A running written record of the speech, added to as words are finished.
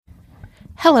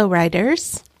Hello,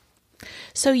 writers.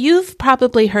 So you've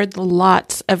probably heard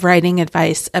lots of writing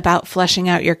advice about fleshing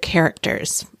out your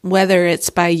characters, whether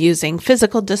it's by using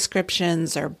physical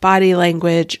descriptions or body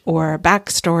language or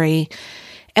backstory.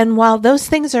 And while those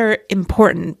things are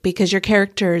important because your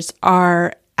characters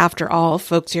are, after all,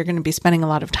 folks you're going to be spending a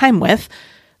lot of time with,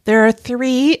 there are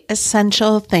three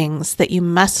essential things that you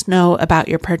must know about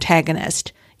your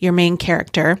protagonist, your main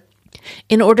character,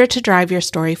 in order to drive your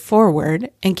story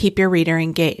forward and keep your reader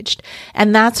engaged.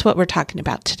 And that's what we're talking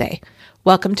about today.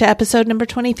 Welcome to episode number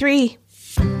 23.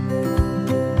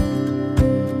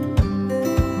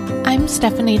 I'm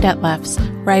Stephanie Detlefs,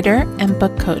 writer and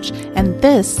book coach, and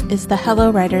this is the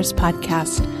Hello Writers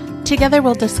podcast. Together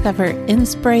we'll discover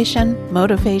inspiration,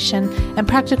 motivation, and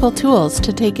practical tools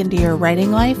to take into your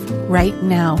writing life right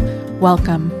now.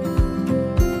 Welcome.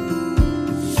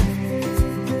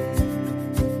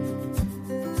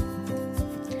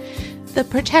 The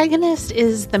protagonist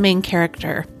is the main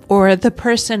character, or the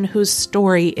person whose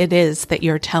story it is that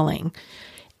you're telling.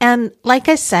 And like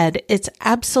I said, it's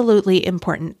absolutely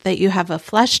important that you have a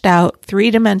fleshed out,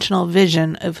 three-dimensional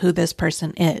vision of who this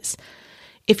person is.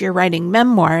 If you're writing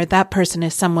memoir, that person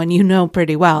is someone you know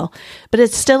pretty well, but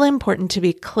it's still important to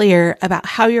be clear about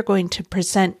how you're going to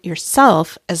present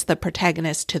yourself as the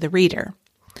protagonist to the reader.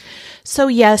 So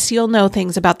yes, you'll know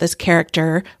things about this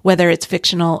character, whether it's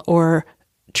fictional or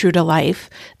true to life,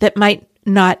 that might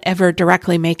not ever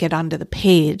directly make it onto the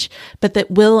page, but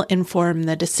that will inform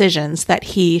the decisions that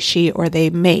he, she, or they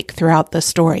make throughout the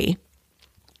story.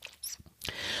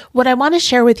 What I want to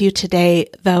share with you today,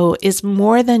 though, is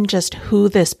more than just who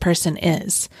this person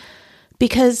is,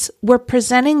 because we're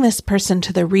presenting this person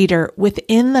to the reader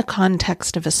within the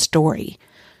context of a story,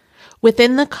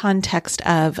 within the context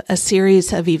of a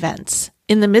series of events,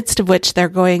 in the midst of which they're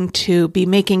going to be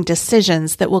making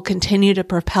decisions that will continue to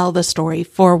propel the story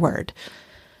forward.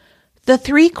 The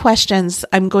three questions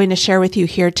I'm going to share with you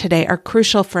here today are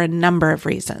crucial for a number of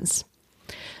reasons.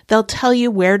 They'll tell you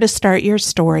where to start your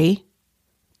story.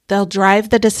 They'll drive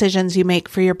the decisions you make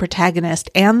for your protagonist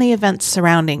and the events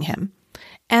surrounding him.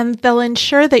 And they'll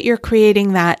ensure that you're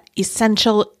creating that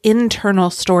essential internal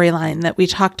storyline that we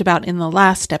talked about in the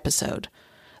last episode,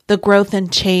 the growth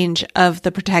and change of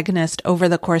the protagonist over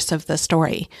the course of the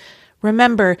story.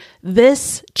 Remember,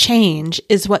 this change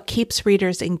is what keeps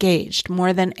readers engaged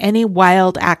more than any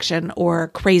wild action or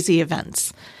crazy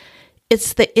events.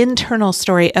 It's the internal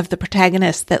story of the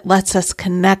protagonist that lets us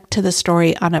connect to the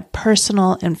story on a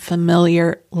personal and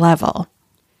familiar level.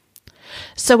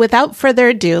 So without further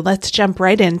ado, let's jump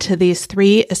right into these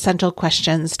three essential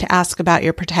questions to ask about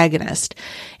your protagonist.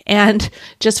 And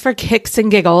just for kicks and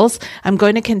giggles, I'm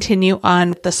going to continue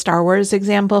on the Star Wars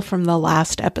example from the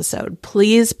last episode.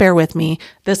 Please bear with me.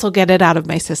 This will get it out of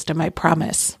my system, I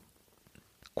promise.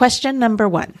 Question number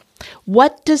 1.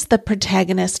 What does the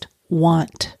protagonist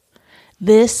want?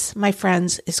 This, my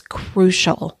friends, is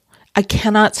crucial. I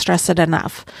cannot stress it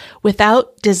enough.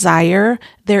 Without desire,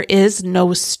 there is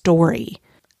no story.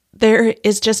 There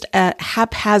is just a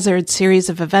haphazard series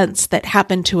of events that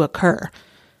happen to occur.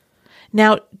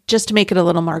 Now, just to make it a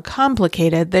little more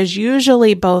complicated, there's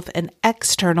usually both an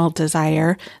external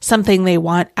desire, something they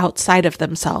want outside of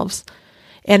themselves,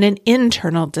 and an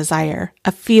internal desire,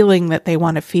 a feeling that they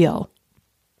want to feel.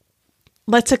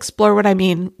 Let's explore what I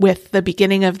mean with the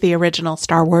beginning of the original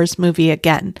Star Wars movie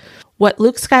again. What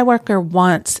Luke Skywalker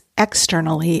wants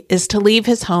externally is to leave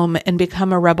his home and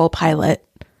become a rebel pilot.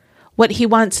 What he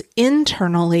wants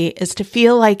internally is to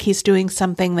feel like he's doing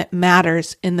something that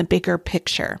matters in the bigger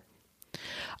picture.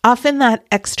 Often that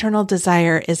external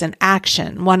desire is an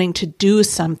action, wanting to do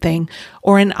something,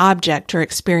 or an object or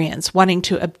experience, wanting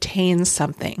to obtain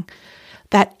something.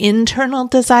 That internal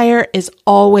desire is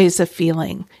always a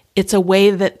feeling. It's a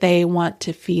way that they want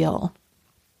to feel.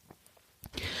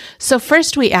 So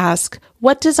first we ask,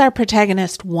 what does our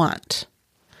protagonist want?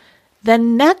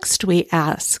 Then next we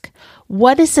ask,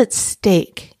 what is at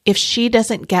stake if she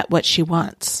doesn't get what she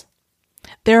wants?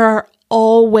 There are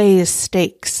always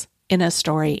stakes in a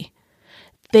story.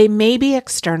 They may be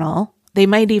external. They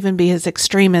might even be as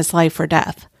extreme as life or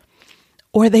death.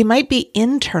 Or they might be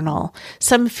internal,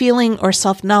 some feeling or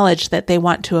self-knowledge that they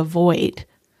want to avoid.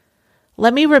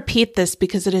 Let me repeat this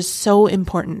because it is so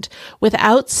important.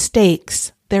 Without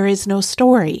stakes, there is no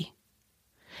story.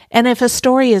 And if a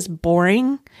story is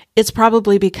boring, it's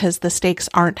probably because the stakes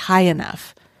aren't high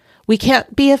enough. We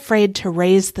can't be afraid to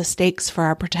raise the stakes for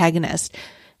our protagonist.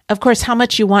 Of course, how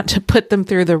much you want to put them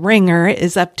through the ringer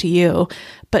is up to you.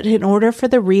 But in order for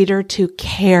the reader to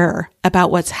care about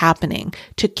what's happening,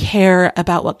 to care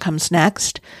about what comes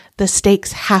next, the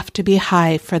stakes have to be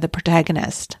high for the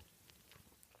protagonist.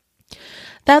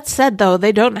 That said, though,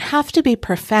 they don't have to be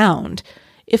profound.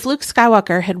 If Luke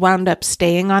Skywalker had wound up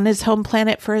staying on his home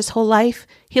planet for his whole life,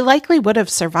 he likely would have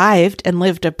survived and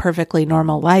lived a perfectly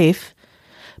normal life.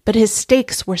 But his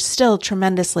stakes were still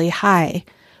tremendously high.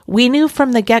 We knew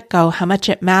from the get-go how much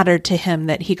it mattered to him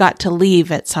that he got to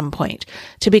leave at some point,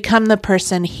 to become the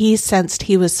person he sensed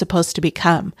he was supposed to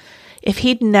become. If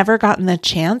he'd never gotten the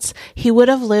chance, he would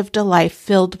have lived a life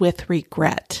filled with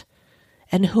regret.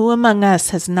 And who among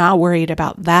us has not worried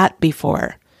about that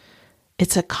before?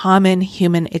 It's a common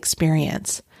human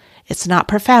experience. It's not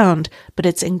profound, but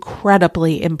it's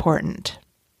incredibly important.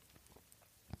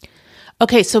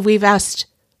 Okay, so we've asked,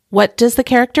 what does the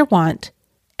character want?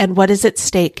 And what is at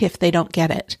stake if they don't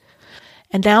get it?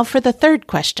 And now for the third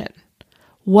question.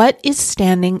 What is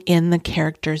standing in the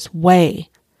character's way?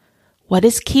 What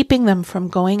is keeping them from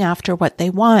going after what they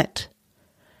want?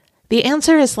 The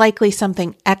answer is likely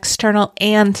something external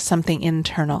and something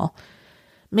internal.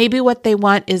 Maybe what they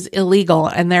want is illegal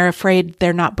and they're afraid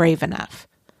they're not brave enough.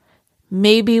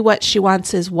 Maybe what she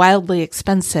wants is wildly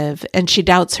expensive and she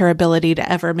doubts her ability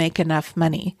to ever make enough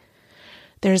money.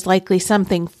 There's likely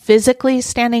something physically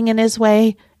standing in his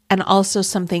way and also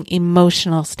something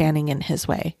emotional standing in his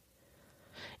way.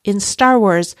 In Star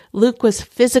Wars, Luke was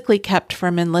physically kept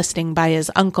from enlisting by his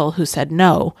uncle who said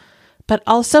no, but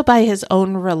also by his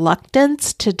own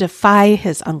reluctance to defy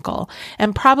his uncle,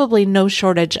 and probably no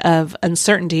shortage of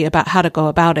uncertainty about how to go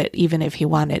about it, even if he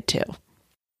wanted to.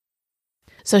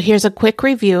 So here's a quick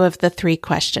review of the 3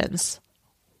 questions.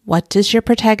 What does your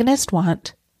protagonist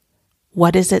want?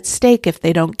 What is at stake if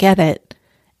they don't get it?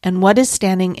 And what is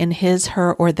standing in his,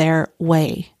 her, or their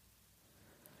way?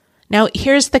 Now,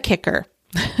 here's the kicker.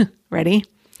 Ready?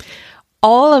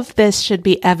 All of this should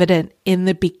be evident in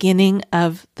the beginning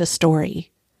of the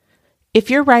story. If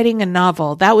you're writing a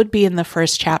novel, that would be in the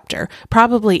first chapter,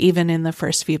 probably even in the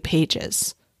first few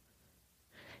pages.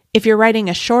 If you're writing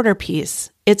a shorter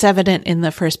piece, it's evident in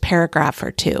the first paragraph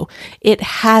or 2. It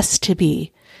has to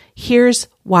be. Here's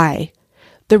why.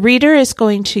 The reader is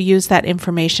going to use that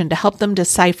information to help them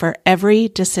decipher every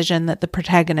decision that the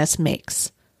protagonist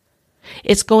makes.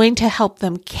 It's going to help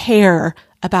them care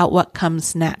about what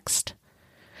comes next.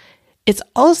 It's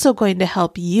also going to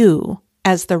help you,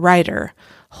 as the writer,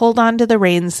 hold on to the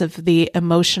reins of the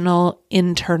emotional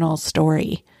internal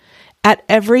story. At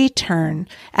every turn,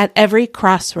 at every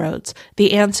crossroads,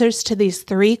 the answers to these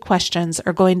 3 questions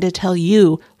are going to tell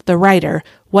you, the writer,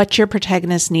 what your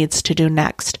protagonist needs to do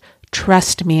next.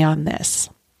 Trust me on this.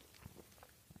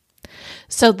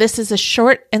 So this is a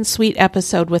short and sweet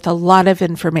episode with a lot of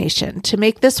information. To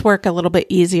make this work a little bit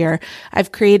easier,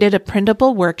 I've created a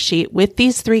printable worksheet with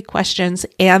these 3 questions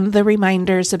and the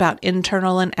reminders about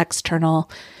internal and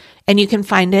external, and you can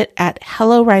find it at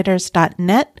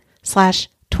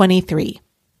hellowriters.net/23.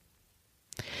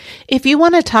 If you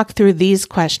want to talk through these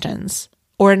questions,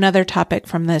 or another topic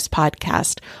from this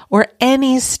podcast, or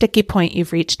any sticky point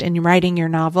you've reached in writing your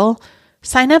novel,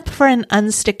 sign up for an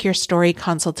Unstick Your Story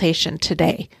consultation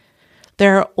today.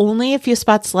 There are only a few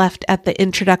spots left at the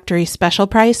introductory special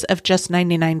price of just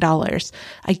 $99.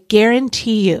 I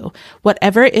guarantee you,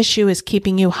 whatever issue is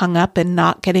keeping you hung up and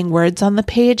not getting words on the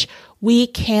page, we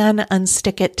can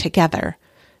unstick it together.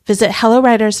 Visit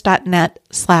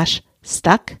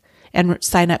hellowriters.net/stuck and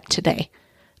sign up today.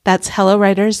 That's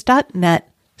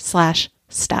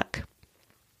hellowriters.net/stuck.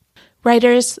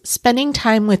 Writers, spending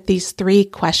time with these 3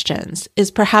 questions is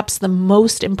perhaps the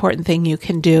most important thing you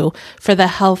can do for the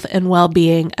health and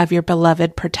well-being of your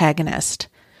beloved protagonist.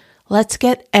 Let's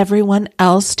get everyone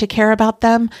else to care about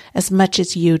them as much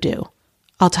as you do.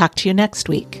 I'll talk to you next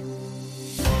week.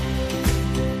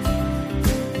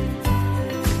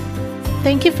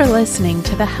 Thank you for listening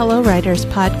to the Hello Writers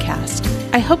podcast.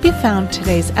 I hope you found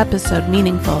today's episode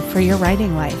meaningful for your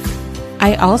writing life.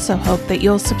 I also hope that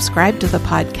you'll subscribe to the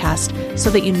podcast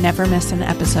so that you never miss an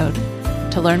episode.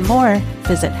 To learn more,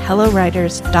 visit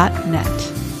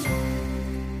hellowriters.net.